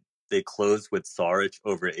they made? They closed with Saric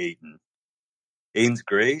over Ayton. Ayton's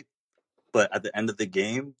great, but at the end of the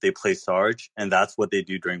game, they play Saric, and that's what they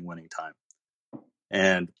do during winning time.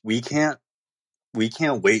 And we can't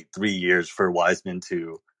wait 3 years for Wiseman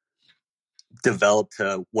to develop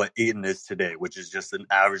to what Ayton is today, which is just an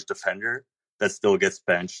average defender that still gets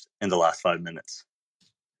benched in the last 5 minutes.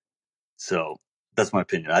 So that's my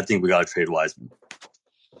opinion. I think we got to trade Wiseman.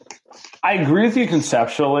 I agree with you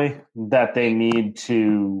conceptually that they need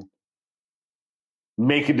to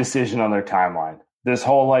make a decision on their timeline. This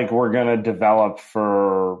whole, like, we're going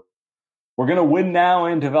to win now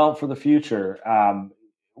and develop for the future.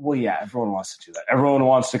 Well, yeah, everyone wants to do that. Everyone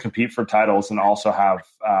wants to compete for titles and also have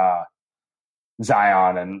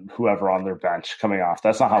Zion and whoever on their bench coming off.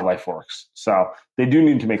 That's not how life works. So they do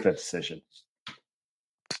need to make that decision.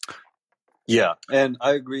 Yeah, and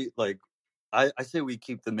I agree. Like, I say we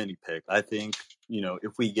keep the mini pick. I think,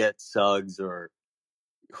 if we get Suggs or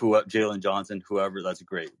Jalen Johnson, whoever, that's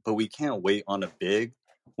great. But we can't wait on a big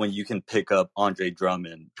when you can pick up Andre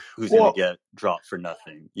Drummond, who's going to get dropped for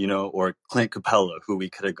nothing, or Clint Capella, who we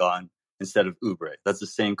could have gone instead of Oubre. That's the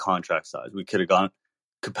same contract size. We could have gone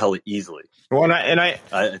Capella easily. Well, I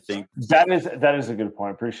think that is a good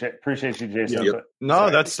point. Appreciate you, Jason. Yep.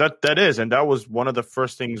 No, that is, and that was one of the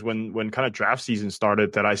first things when kind of draft season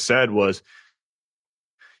started that I said was,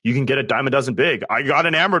 you can get a dime a dozen big. I got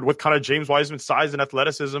enamored with kind of James Wiseman's size and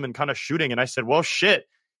athleticism and kind of shooting, and I said, well, shit,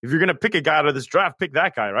 if you're gonna pick a guy out of this draft, pick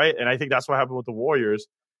that guy, right? And I think that's what happened with the Warriors.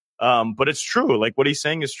 But it's true. Like, what he's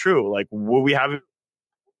saying is true. Like, would we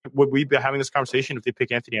be having this conversation if they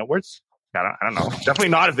pick Anthony Edwards? I don't know. Definitely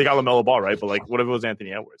not if they got LaMelo Ball, right? But, like, what if it was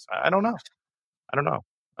Anthony Edwards? I don't know.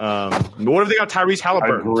 What if they got Tyrese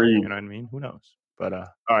Halliburton? You know what I mean? Who knows? But all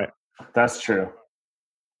right. That's true.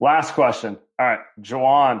 Last question. All right,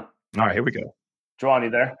 Juwan. All right, here we go. Juwan,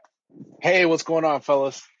 you there? Hey, what's going on,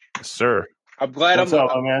 fellas? Yes, sir. I'm glad I'm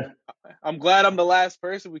glad I'm the last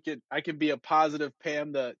person. I can be a positive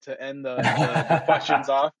Pam to end the questions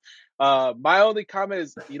off. My only comment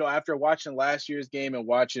is, after watching last year's game and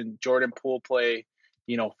watching Jordan Poole play,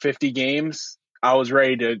 50 games, I was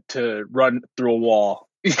ready to run through a wall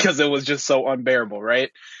because it was just so unbearable, right?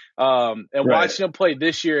 Watching him play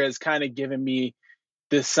this year has kind of given me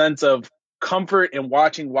this sense of comfort in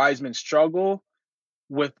watching Wiseman struggle,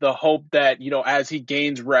 with the hope that, as he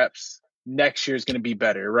gains reps, next year is going to be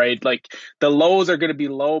better, right? Like, the lows are going to be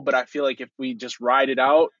low, but I feel like if we just ride it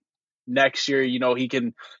out next year,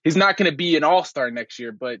 he's not going to be an all-star next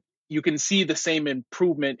year, but you can see the same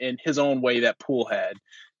improvement in his own way that Poole had.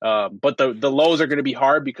 But the lows are going to be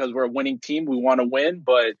hard because we're a winning team. We want to win,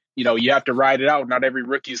 but, you have to ride it out. Not every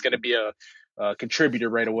rookie is going to be a contributor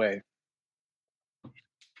right away.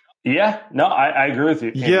 Yeah, no, I agree with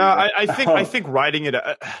you. Yeah, I think riding it.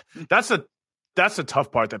 That's a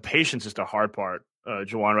tough part. The patience is the hard part,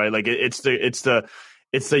 Juwan. Right? Like, it's the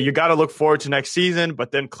you got to look forward to next season.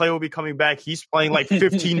 But then Clay will be coming back. He's playing like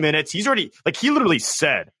 15 minutes. He's already, like, he literally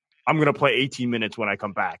said, "I'm going to play 18 minutes when I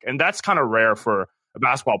come back," and that's kind of rare for a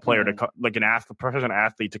basketball player to like professional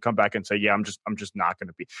athlete to come back and say, "Yeah, I'm just not going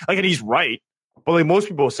to be like." And he's right. But, like, most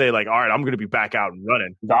people say, like, all right, I'm going to be back out and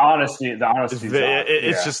running. The honesty. I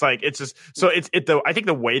think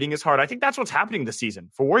the waiting is hard. I think that's what's happening this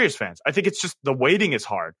season for Warriors fans. I think it's just the waiting is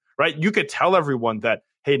hard, right? You could tell everyone that,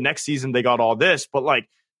 hey, next season they got all this, but, like,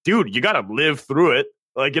 dude, you got to live through it.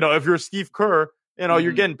 Like, if you're Steve Kerr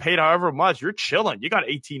you're getting paid however much. You're chilling. You got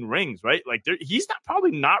 18 rings, right? Like he's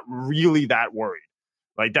probably not really that worried,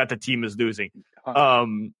 like that the team is losing.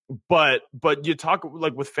 But you talk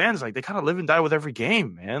like with fans, like they kind of live and die with every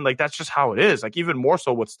game, man. Like that's just how it is. Like even more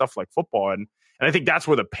so with stuff like football, and I think that's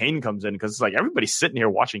where the pain comes in because it's like everybody's sitting here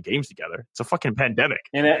watching games together. It's a fucking pandemic.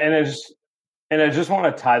 And I just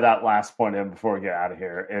want to tie that last point in before we get out of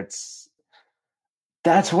here.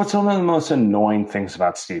 That's what's one of the most annoying things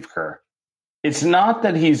about Steve Kerr. It's not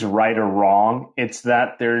that he's right or wrong. It's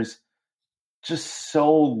that there's just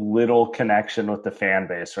so little connection with the fan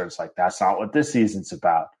base where it's like, that's not what this season's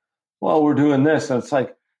about. Well, we're doing this. And it's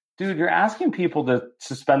like, dude, you're asking people to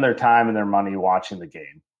spend their time and their money watching the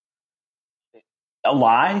game. A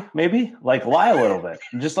lie, maybe? Like lie a little bit.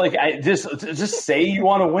 Just like just say you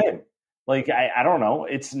want to win. Like, I don't know.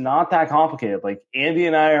 It's not that complicated. Like Andy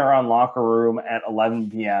and I are on Locker Room at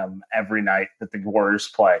 11 p.m. every night that the Warriors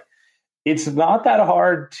play. It's not that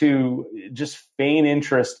hard to just feign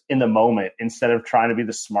interest in the moment instead of trying to be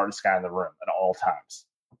the smartest guy in the room at all times.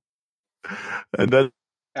 And then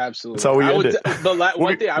absolutely. That's how we end it.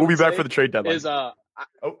 We'll be back for the trade deadline.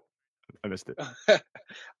 I missed it.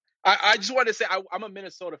 I just wanted to say I'm a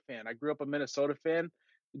Minnesota fan. I grew up a Minnesota fan.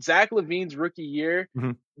 Zach LaVine's rookie year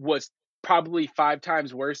was probably 5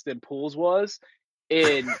 times worse than Poole's was.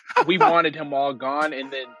 And we wanted him all gone,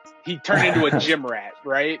 and then he turned into a gym rat,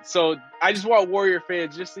 right? So I just want Warrior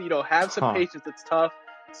fans just to, have some patience. It's tough.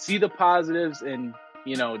 See the positives and,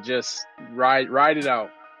 just ride it out.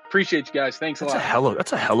 Appreciate you guys. Thanks a lot.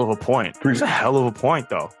 That's a hell of a point. It's a hell of a point,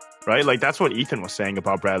 though, right? Like, that's what Ethan was saying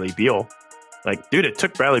about Bradley Beal. Like, dude, it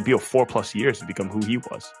took Bradley Beal 4+ years to become who he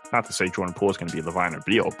was. Not to say Jordan Poole is going to be LeVine or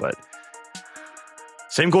Beal, but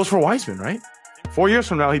same goes for Wiseman, right? 4 years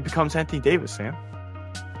from now, he becomes Anthony Davis, Sam.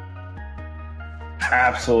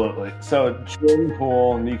 Absolutely. So Jordan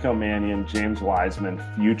Poole, Nico Mannion, James Wiseman,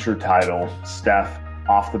 future title, Steph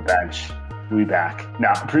off the bench. We'll be back.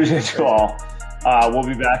 Now, appreciate you all. We'll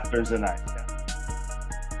be back Thursday night.